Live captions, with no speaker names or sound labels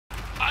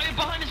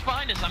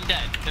behind us. I'm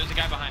dead. There's a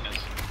guy behind us.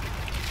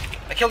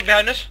 I killed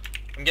behind us.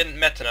 I'm getting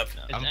Metin up.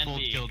 It's I'm full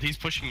NV. killed. He's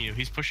pushing you.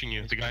 He's pushing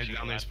you. The guy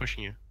down there is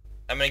pushing you.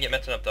 I'm gonna get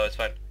Metin up though, it's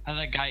fine. How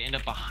did that guy end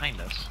up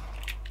behind us?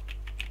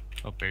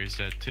 Oh, Barry's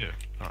dead too.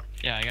 Huh.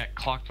 Yeah, I got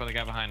clocked by the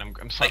guy behind.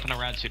 I'm slapping a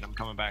rad suit. I'm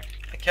coming back.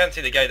 I can't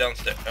see the guy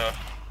downstairs.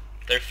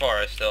 They're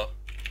far still.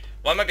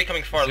 One might be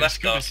coming far Is there a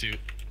left though. scuba suit?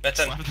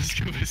 Metin, Slap the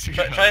scuba suit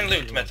try and on.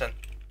 loot, Metin.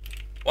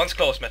 One's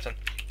close, Metin.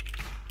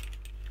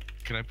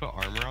 Can I put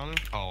armor on him?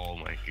 Oh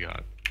my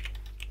god.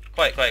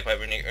 Quiet.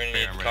 We need Okay, I'm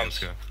ready. Let's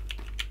comms. go.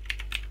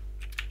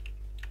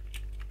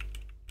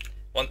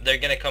 They're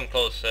gonna come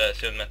close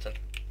soon, Metin.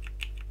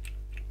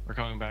 We're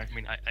coming back. I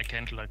mean, I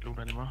can't like loot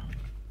anymore.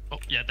 Oh,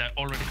 yeah, they're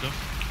already close.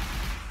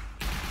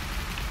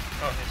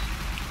 Oh,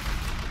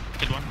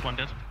 nice. Hit one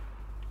dead.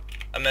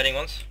 I'm medding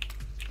once.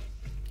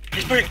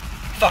 He's pushing.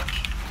 Fuck.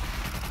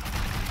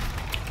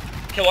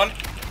 Kill one.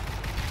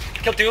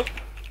 Kill two.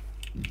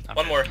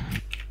 One more.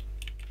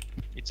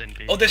 It's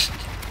NP. Oh, there's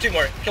two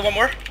more. Kill one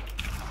more.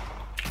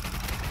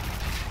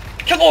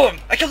 Kill all of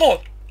them. I killed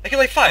all. I killed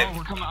like 5.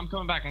 Oh, I'm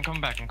coming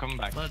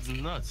back. That's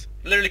nuts.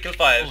 Literally killed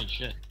 5. Holy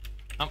shit.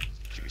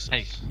 Jesus.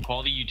 Hey,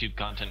 quality YouTube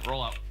content.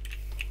 Roll out.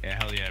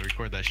 Yeah, hell yeah.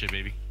 Record that shit,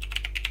 baby.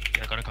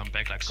 I gotta come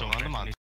back like so. Go on the mountain.